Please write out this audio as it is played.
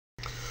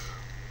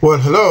Well,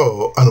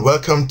 hello and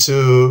welcome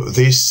to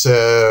this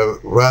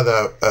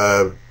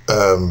rather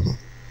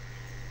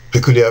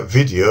peculiar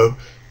video.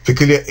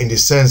 Peculiar in the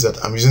sense that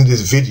I'm using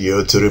this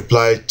video to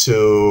reply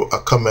to a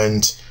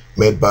comment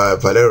made by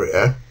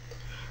Valeria,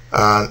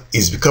 and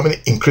it's becoming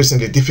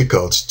increasingly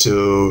difficult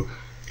to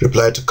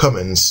reply to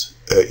comments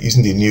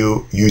using the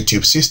new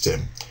YouTube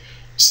system.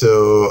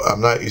 So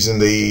I'm not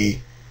using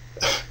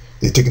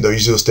taking the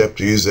usual step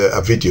to use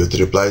a video to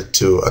reply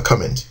to a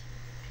comment.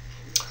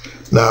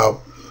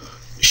 Now,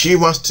 she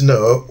wants to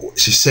know,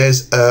 she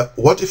says,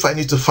 what if I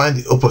need to find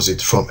the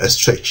opposite from a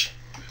stretch?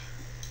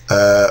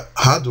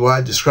 How do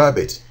I describe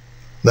it?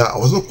 Now, I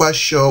wasn't quite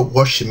sure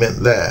what she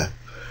meant there.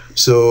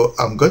 So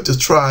I'm going to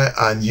try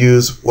and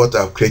use what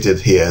I've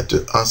created here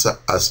to answer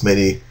as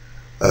many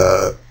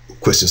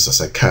questions as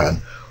I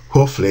can.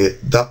 Hopefully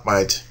that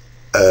might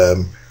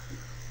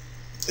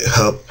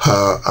help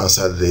her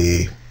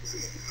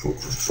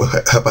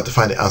to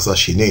find the answer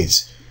she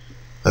needs.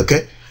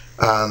 Okay.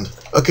 And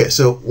okay,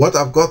 so what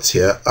I've got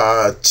here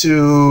are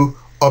two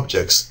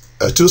objects,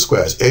 two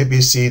squares, A,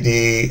 B, C,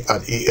 D,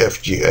 and E,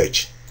 F, G,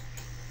 H.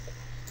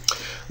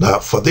 Now,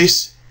 for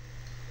this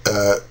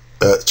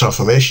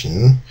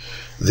transformation,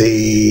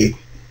 the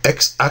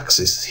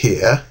x-axis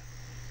here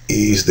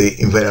is the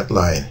invariant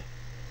line,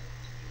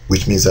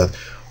 which means that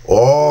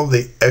all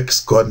the x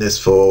coordinates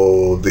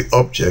for the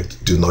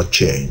object do not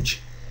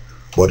change,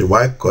 but the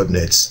y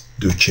coordinates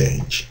do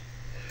change.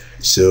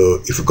 So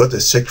if we got a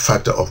stretch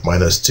factor of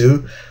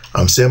 -2,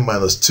 I'm saying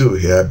 -2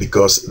 here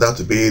because that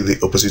would be the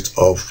opposite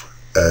of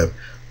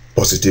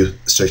positive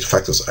stretch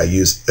factors I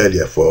used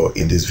earlier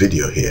in this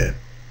video here.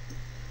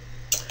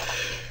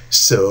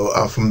 So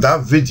from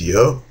that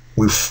video,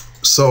 we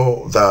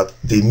saw that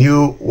the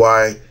new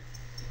y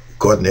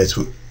coordinate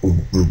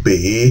will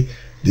be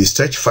the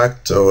stretch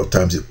factor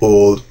times the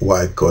old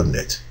y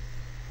coordinate.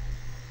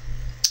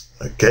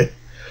 Okay,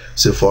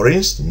 so for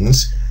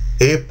instance,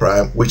 A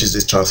prime, which is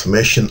the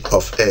transformation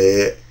of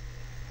A,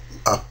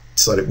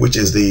 which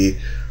is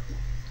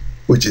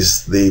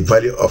the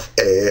value of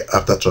A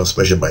after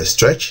transformation by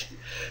stretch.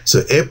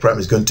 So A prime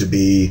is going to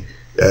be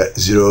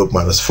 0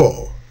 minus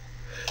 4,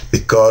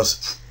 because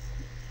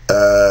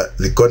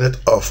the coordinate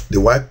of the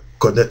y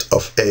coordinate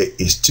of A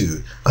is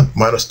 2, and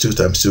 -2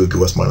 times 2 will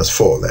give us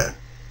 -4 there.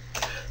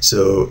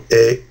 So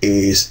A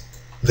is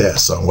there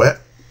somewhere.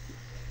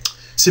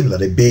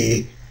 Similarly,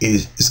 B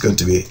is going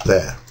to be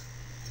there.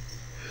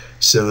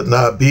 So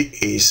now B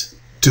is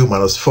 2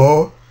 minus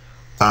 4,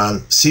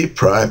 and C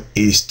prime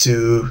is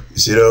 2,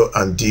 0,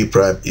 and D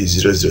prime is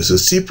 0, 0. So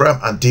C prime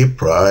and D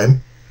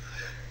prime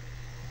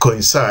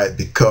coincide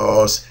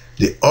because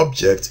the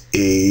object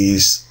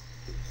is,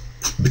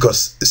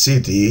 because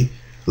CD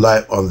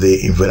lie on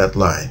the invariant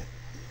line.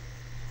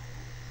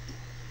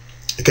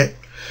 Okay,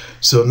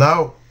 so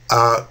now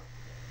our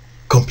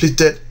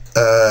completed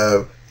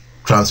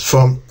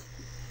transformed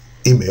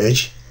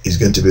image is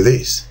going to be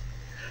this.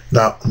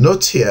 Now,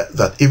 note here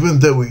that even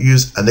though we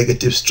use a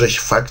negative stretch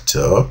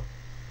factor,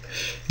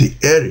 the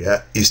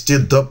area is still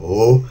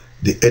double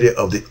the area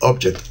of the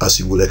object, as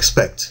you would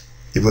expect,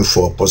 even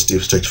for a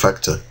positive stretch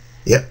factor.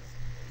 Yeah.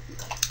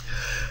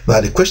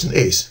 Now, the question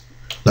is,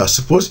 now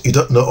suppose you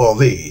don't know all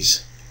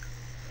these,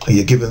 and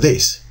you're given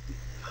this,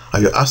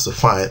 and you're asked to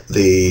find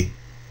the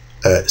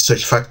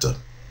stretch factor.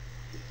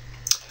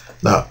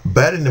 Now,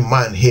 bearing in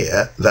mind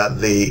here that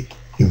the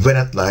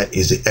invariant line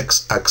is the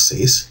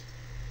x-axis,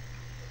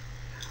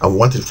 I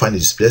want to find the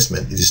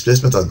displacement. The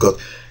displacement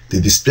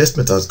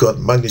has got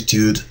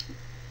magnitude,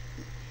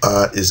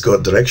 it's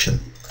got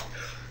direction.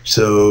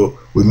 So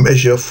we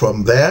measure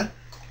from there,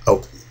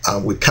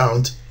 and we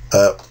count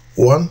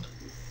 1,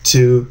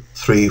 2,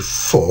 3,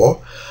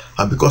 4,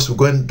 and because we're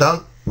going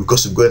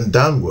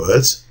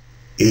downwards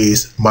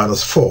is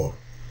 -4.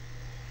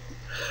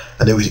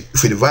 And then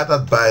if we divide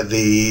that by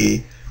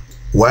the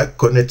y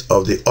coordinate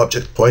of the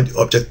object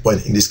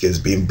point in this case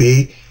being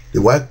B, the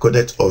y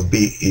coordinate of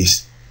B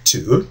is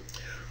 2.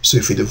 So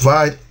if we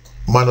divide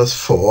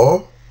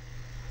 -4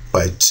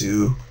 by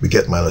 2, we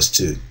get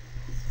 -2.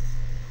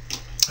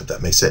 If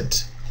that makes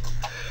sense.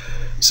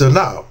 So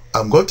now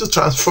I'm going to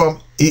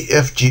transform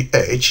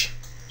EFGH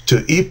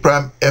to E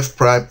prime, F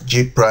prime,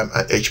 G prime,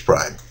 and H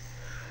prime.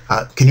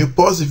 Can you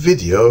pause the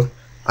video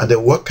and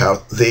then work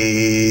out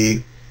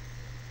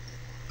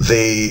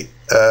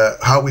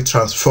how we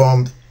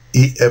transformed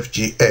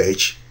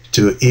EFGH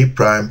to E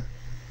prime,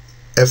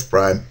 F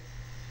prime,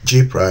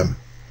 G prime,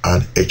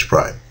 and H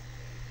prime.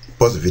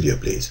 Pause the video,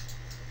 please.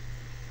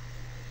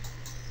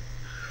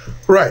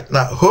 Right,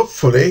 now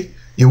hopefully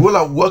you will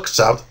have worked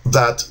out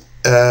that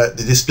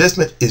the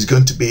displacement is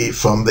going to be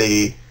from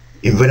the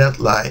invariant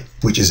line,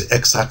 which is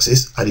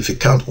x-axis, and if you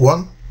count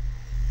 1,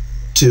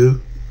 2,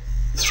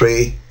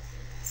 3,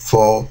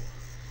 4,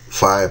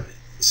 5,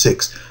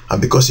 6,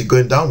 and because you're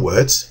going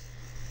downwards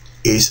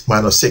is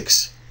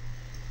 -6,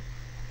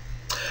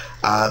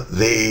 and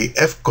the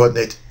F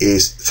coordinate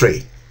is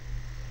 3.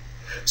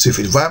 So if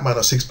you divide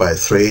 -6 by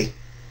 3,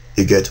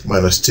 you get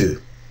 -2,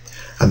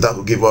 and that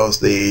will give us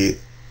the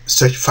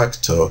stretch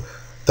factor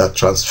that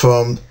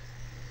transformed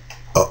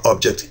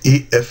object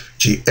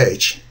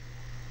EFGH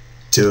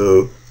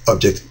to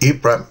object E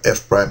prime,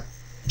 F prime,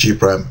 G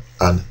prime,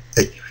 and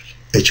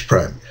H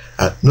prime.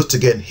 And note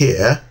again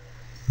here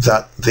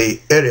that the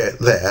area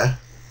there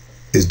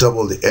is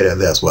double the area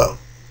there as well.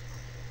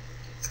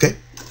 Okay,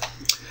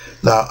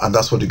 now, and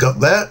that's what you got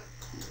there.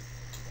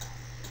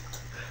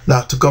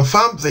 Now, to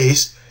confirm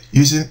this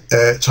using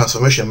a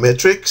transformation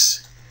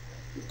matrix,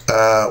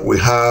 we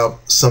have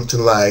something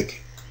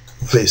like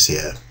this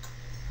here.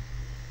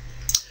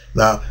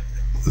 Now,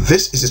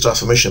 this is the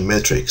transformation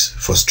matrix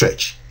for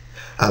stretch,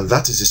 and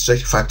that is the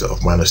stretch factor of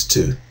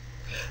 -2.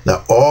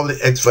 Now, all the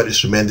x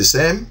values remain the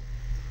same,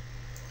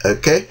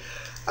 okay,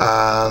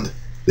 and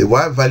the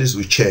y values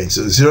will change.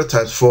 So 0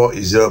 times 4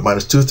 is 0,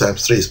 -2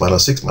 times 3 is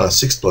 -6,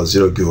 -6 plus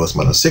 0 gives us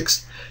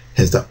 -6,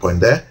 hence that point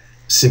there.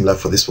 Similar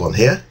for this one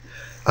here.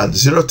 And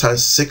 0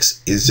 times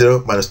 6 is 0,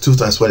 -2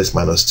 times 1 is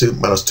 -2,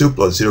 -2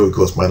 plus 0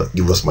 gives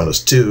us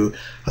 -2,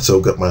 and so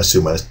we've got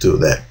 -2, -2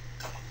 there.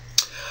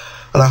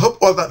 And I hope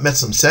all that made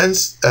some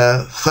sense.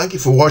 Thank you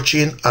for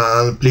watching,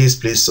 and please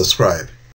subscribe.